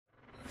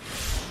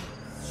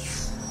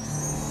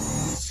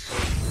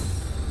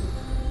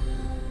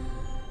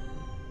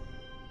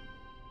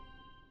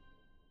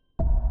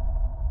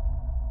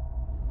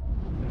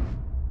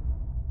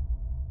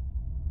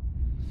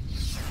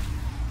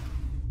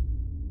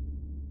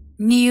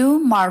New,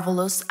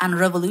 marvelous, and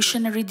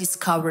revolutionary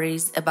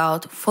discoveries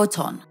about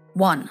photon.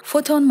 1.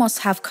 Photon must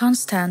have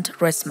constant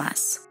rest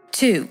mass.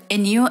 2. A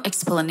new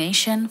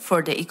explanation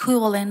for the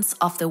equivalence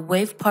of the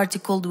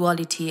wave-particle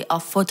duality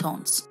of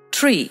photons.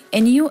 3.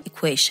 A new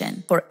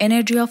equation for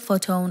energy of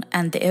photon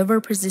and the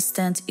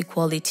ever-persistent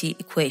equality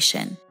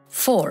equation.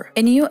 4.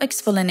 A new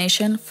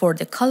explanation for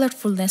the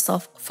colorfulness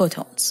of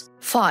photons.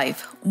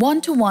 5.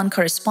 One-to-one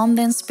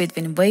correspondence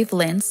between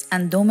wavelengths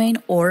and domain,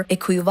 or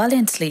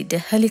equivalently the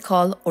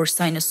helical or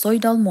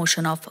sinusoidal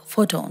motion of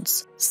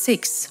photons.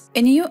 6.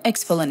 A new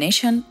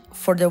explanation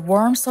for the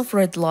warmth of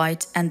red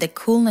light and the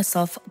coolness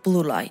of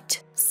blue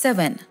light.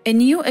 7. A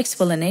new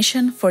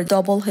explanation for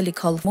double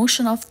helical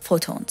motion of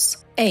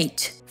photons.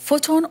 8.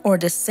 Photon or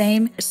the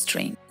same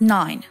string.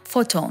 9.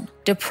 Photon,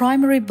 the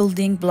primary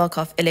building block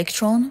of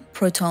electron,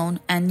 proton,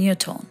 and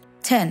neutron.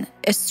 10.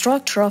 A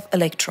structure of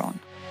electron.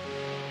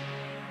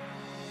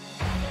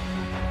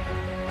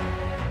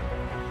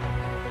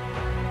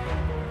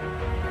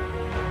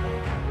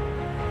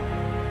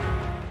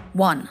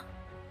 One.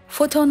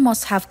 Photon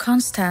must have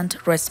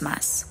constant rest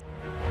mass.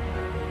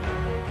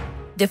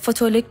 The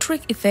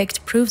photoelectric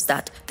effect proves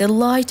that the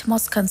light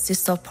must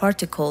consist of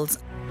particles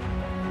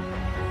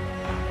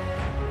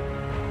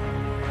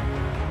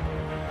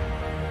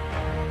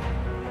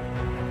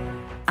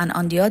and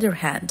on the other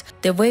hand,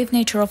 the wave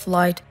nature of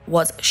light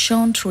was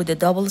shown through the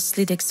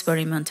double-slit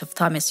experiment of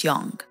Thomas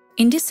Young.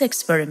 In this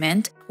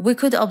experiment, we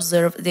could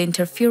observe the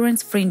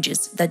interference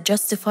fringes that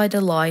justify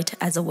the light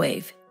as a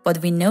wave,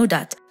 but we know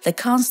that the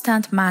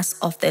constant mass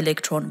of the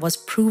electron was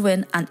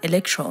proven an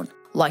electron,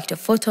 like the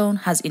photon,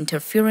 has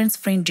interference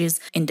fringes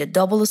in the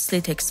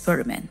double-slit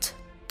experiment.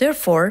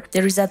 Therefore,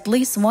 there is at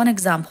least one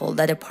example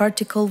that a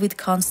particle with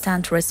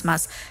constant rest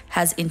mass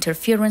has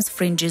interference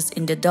fringes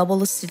in the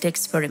double-slit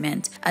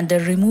experiment, and the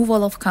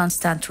removal of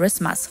constant rest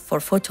mass for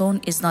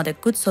photon is not a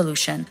good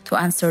solution to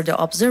answer the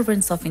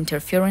observance of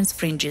interference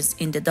fringes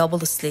in the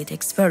double-slit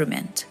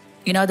experiment.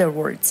 In other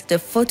words, the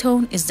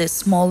photon is the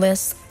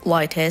smallest,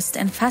 lightest,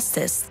 and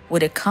fastest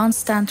with a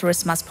constant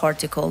rest mass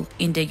particle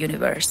in the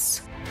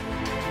universe.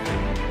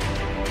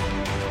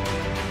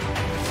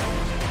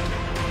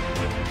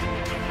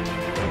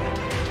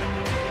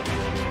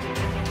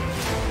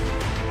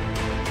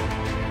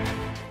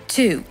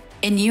 Two.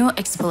 A new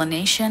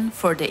explanation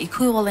for the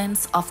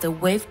equivalence of the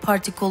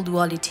wave-particle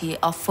duality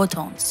of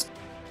photons.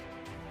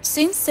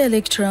 Since the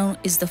electron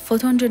is the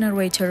photon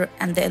generator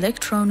and the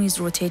electron is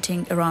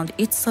rotating around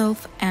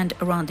itself and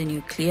around the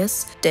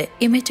nucleus, the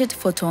emitted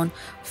photon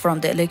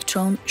from the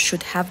electron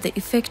should have the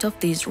effect of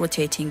these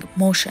rotating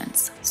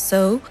motions.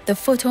 So, the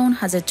photon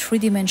has a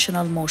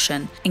three-dimensional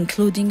motion,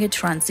 including a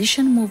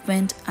transition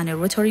movement and a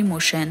rotary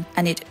motion,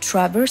 and it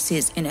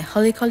traverses in a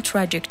helical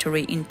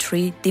trajectory in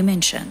 3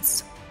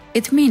 dimensions.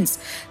 It means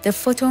the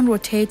photon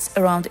rotates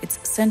around its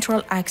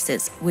central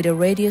axis with a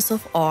radius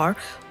of r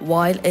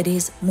while it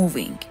is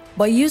moving.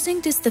 By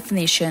using this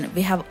definition,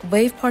 we have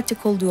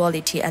wave-particle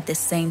duality at the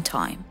same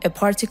time, a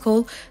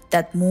particle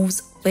that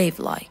moves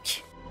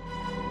wave-like.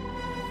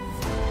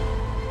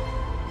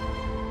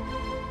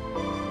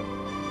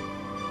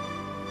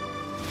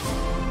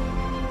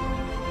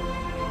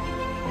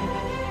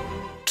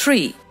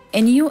 3. A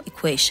new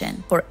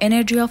equation for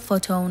energy of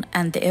photon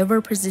and the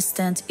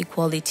ever-persistent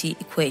equality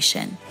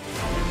equation.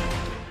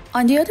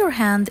 On the other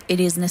hand,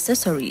 it is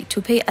necessary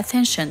to pay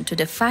attention to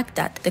the fact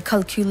that the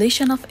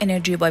calculation of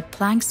energy by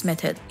Planck's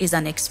method is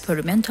an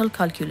experimental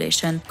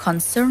calculation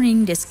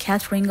concerning the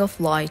scattering of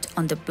light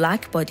on the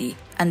black body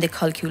and the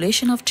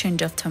calculation of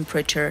change of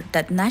temperature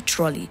that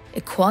naturally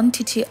a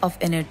quantity of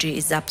energy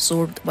is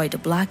absorbed by the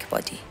black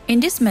body. In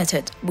this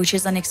method, which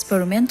is an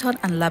experimental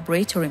and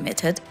laboratory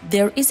method,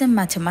 there is a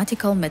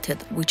mathematical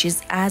method which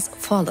is as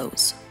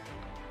follows.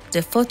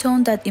 The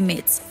photon that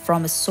emits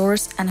from a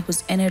source and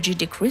whose energy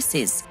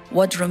decreases,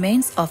 what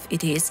remains of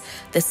it is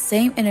the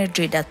same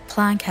energy that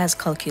Planck has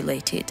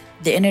calculated.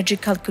 The energy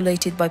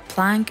calculated by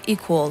Planck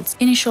equals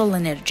initial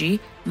energy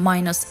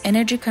minus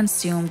energy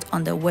consumed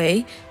on the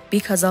way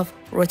because of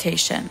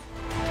rotation.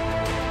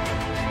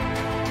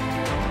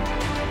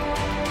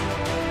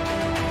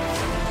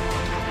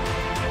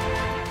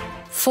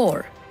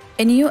 Four.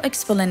 A new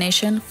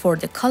explanation for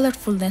the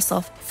colorfulness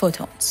of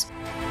photons.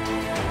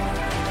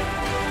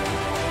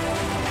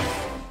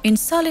 In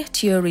solid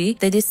theory,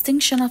 the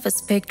distinction of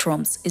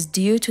spectrums is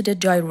due to the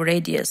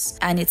gyroradius,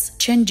 and its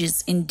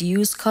changes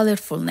induce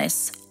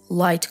colorfulness,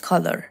 light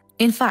color.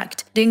 In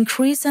fact, the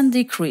increase and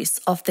decrease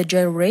of the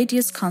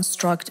gyroradius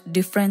construct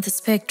different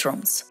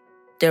spectrums.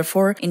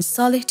 Therefore, in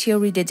solid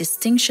theory, the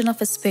distinction of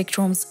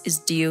spectrums is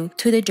due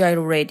to the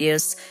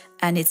gyroradius,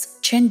 and its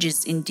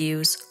changes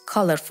induce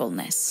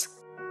colorfulness.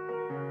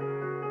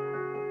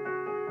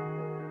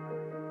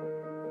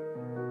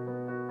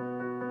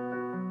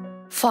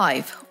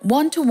 5.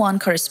 One-to-one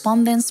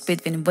correspondence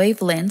between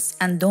wavelengths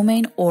and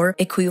domain, or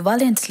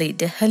equivalently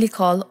the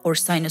helical or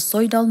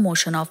sinusoidal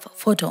motion of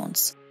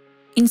photons.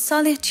 In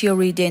solid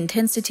theory, the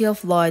intensity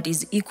of light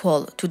is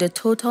equal to the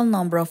total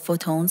number of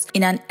photons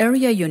in an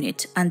area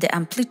unit, and the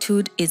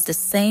amplitude is the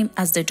same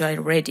as the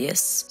gyro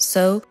radius.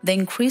 So, the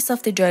increase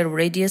of the gyro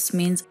radius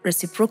means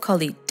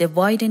reciprocally the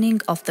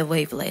widening of the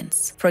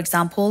wavelengths. For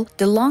example,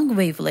 the long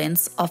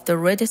wavelengths of the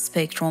red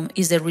spectrum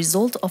is a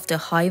result of the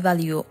high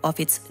value of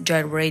its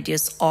gyro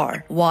radius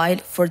r, while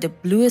for the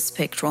blue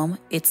spectrum,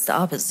 it's the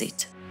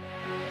opposite.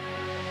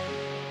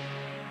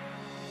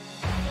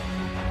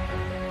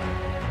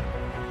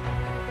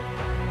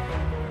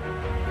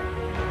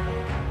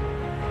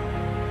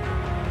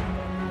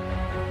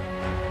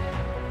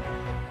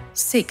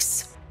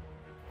 Six.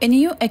 A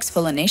new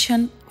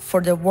explanation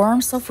for the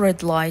warmth of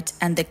red light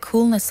and the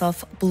coolness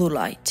of blue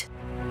light.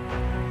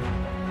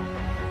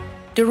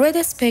 The red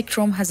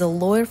spectrum has a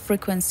lower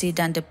frequency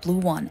than the blue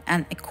one,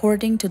 and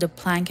according to the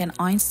Planck and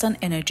Einstein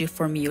energy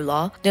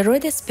formula, the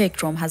red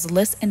spectrum has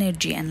less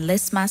energy and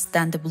less mass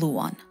than the blue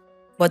one.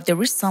 But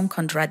there is some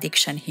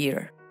contradiction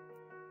here.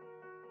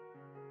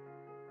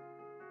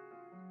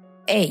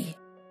 A.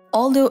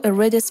 Although a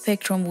red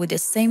spectrum with the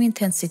same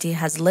intensity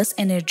has less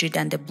energy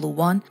than the blue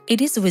one, it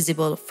is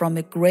visible from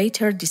a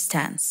greater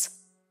distance.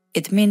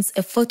 It means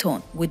a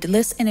photon with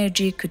less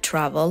energy could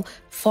travel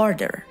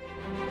farther.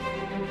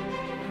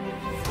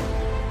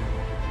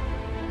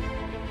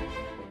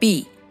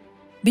 B.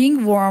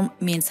 Being warm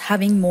means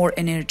having more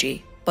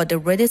energy, but the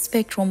red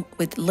spectrum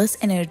with less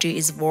energy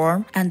is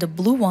warm and the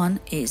blue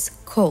one is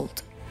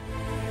cold.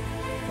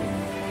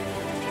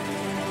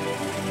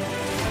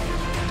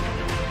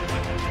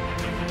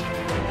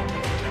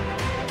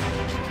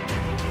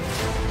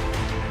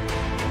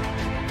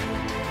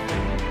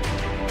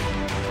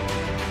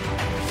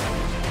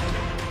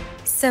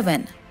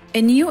 Seven.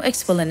 A new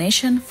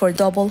explanation for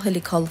double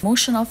helical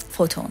motion of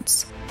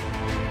photons.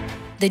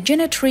 The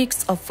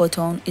genetrix of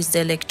photon is the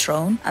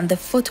electron, and the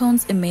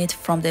photons emit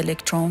from the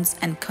electrons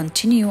and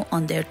continue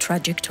on their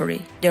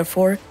trajectory.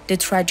 Therefore, the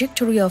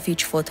trajectory of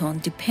each photon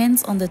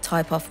depends on the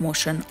type of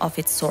motion of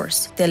its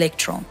source, the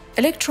electron.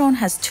 Electron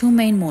has two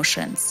main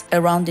motions,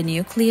 around the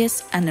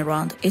nucleus and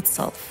around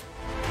itself.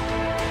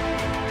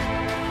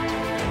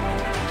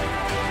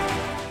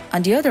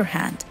 On the other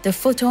hand, the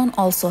photon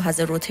also has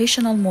a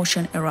rotational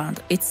motion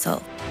around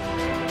itself.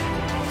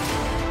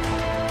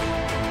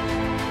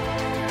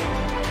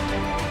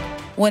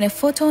 When a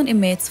photon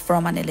emits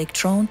from an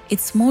electron,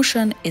 its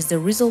motion is the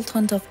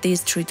resultant of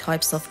these three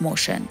types of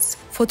motions.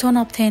 Photon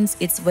obtains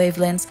its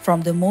wavelengths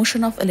from the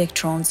motion of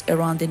electrons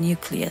around the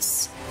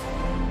nucleus.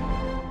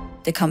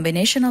 The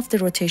combination of the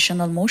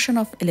rotational motion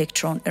of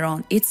electron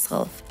around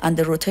itself and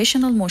the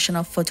rotational motion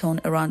of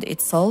photon around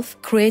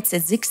itself creates a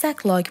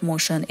zigzag-like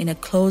motion in a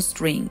closed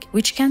ring,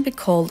 which can be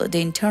called the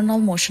internal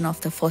motion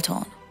of the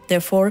photon.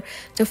 Therefore,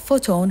 the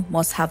photon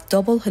must have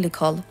double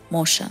helical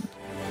motion.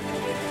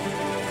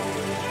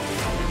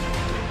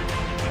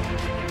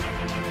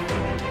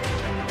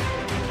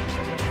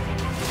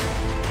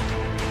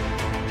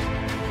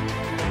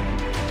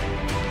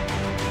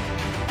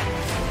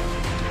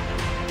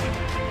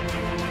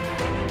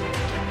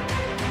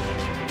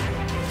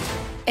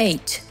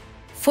 Eight.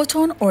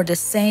 Photon or the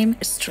same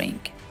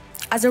string.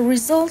 As a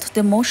result,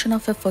 the motion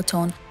of a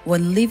photon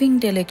when leaving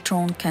the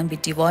electron can be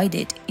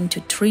divided into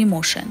three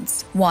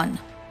motions. 1.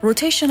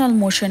 Rotational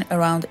motion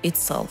around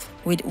itself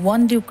with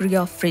 1 degree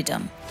of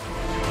freedom.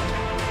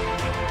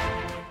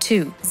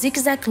 2.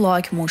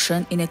 Zigzag-like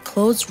motion in a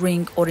closed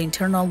ring or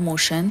internal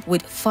motion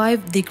with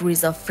 5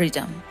 degrees of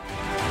freedom.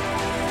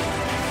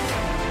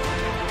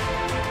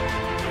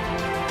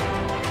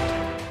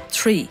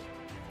 3.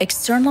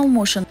 External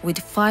motion with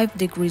 5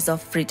 degrees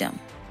of freedom.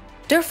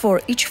 Therefore,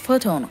 each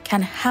photon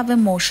can have a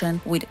motion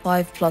with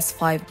 5 plus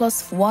 5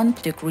 plus 1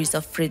 degrees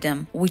of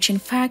freedom, which in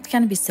fact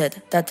can be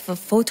said that the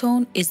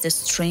photon is the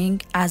string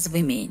as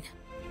we mean.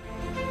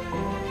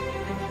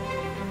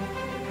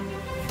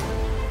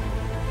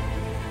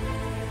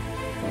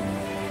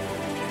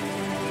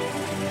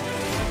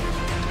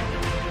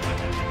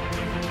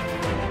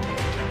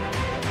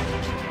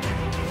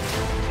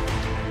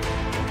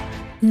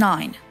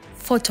 Nine.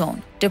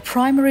 Photon, the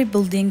primary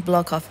building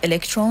block of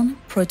electron,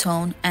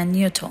 proton, and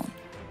neutron.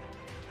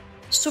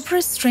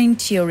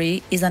 Superstring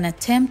theory is an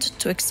attempt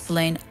to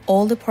explain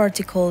all the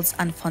particles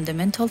and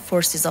fundamental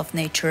forces of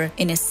nature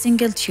in a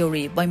single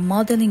theory by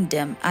modeling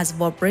them as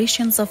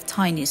vibrations of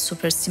tiny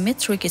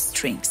supersymmetric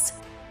strings.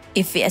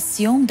 If we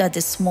assume that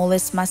the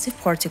smallest massive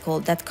particle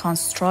that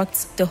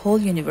constructs the whole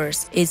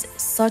universe is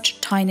such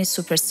tiny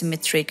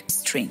supersymmetric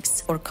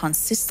strings, or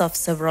consists of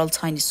several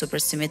tiny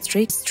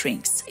supersymmetric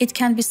strings, it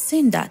can be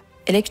seen that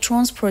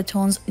electrons,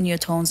 protons,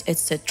 neutrons,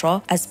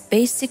 etc., as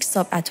basic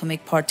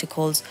subatomic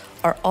particles,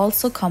 are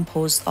also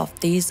composed of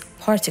these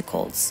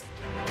particles.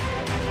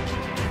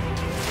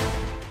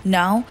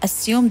 Now,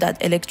 assume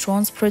that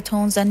electrons,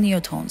 protons, and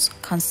neutrons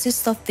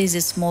consist of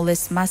these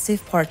smallest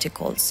massive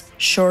particles.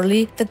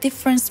 Surely, the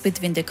difference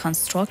between the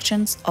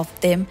constructions of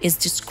them is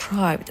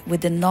described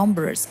with the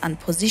numbers and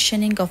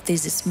positioning of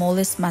these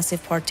smallest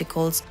massive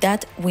particles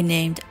that we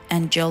named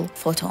angel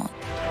photon.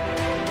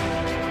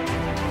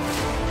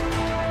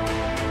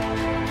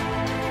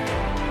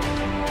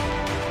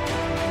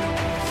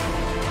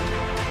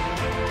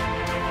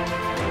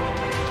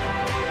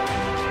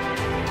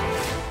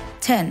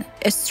 10.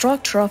 A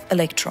structure of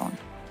electron.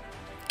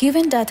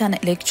 Given that an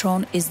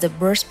electron is the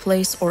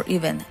birthplace or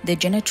even the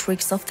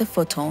genetrix of the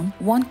photon,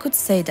 one could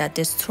say that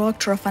the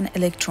structure of an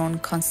electron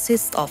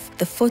consists of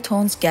the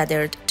photons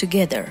gathered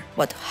together,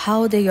 but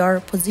how they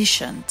are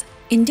positioned.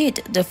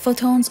 Indeed, the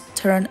photons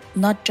turn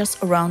not just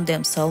around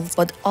themselves,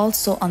 but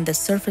also on the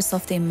surface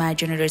of the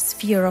imaginary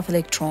sphere of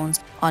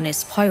electrons on a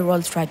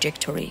spiral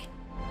trajectory.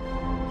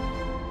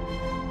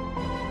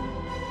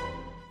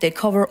 They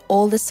cover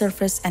all the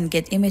surface and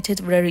get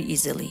emitted very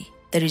easily.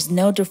 There is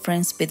no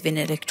difference between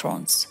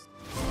electrons.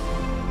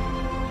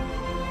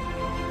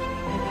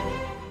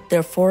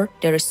 Therefore,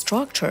 their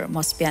structure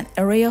must be an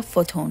array of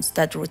photons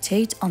that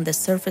rotate on the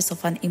surface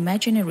of an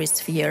imaginary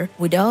sphere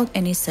without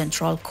any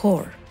central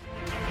core.